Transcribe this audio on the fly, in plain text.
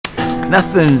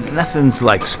Nothing's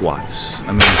like squats.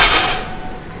 I mean,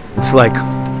 it's like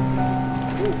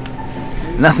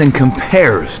nothing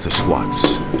compares to squats.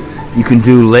 You can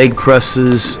do leg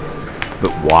presses,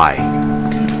 but why?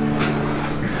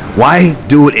 Why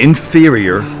do an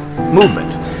inferior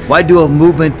movement? Why do a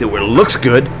movement that looks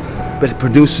good, but it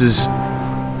produces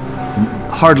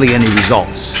hardly any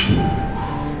results?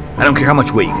 I don't care how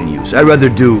much weight you can use. I'd rather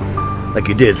do, like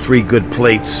you did, 3 good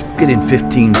plates, get in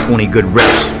 15, 20 good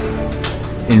reps,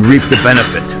 and reap the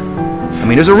benefit. I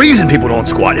mean, there's a reason people don't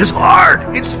squat. It's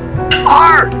hard. It's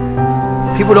hard.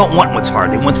 People don't want what's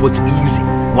hard. They want what's easy,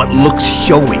 what looks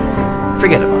showy.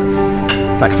 Forget about it.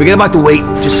 In fact, forget about the weight.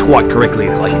 Just squat correctly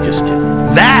like you just did.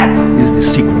 That is the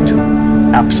secret.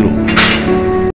 Absolutely.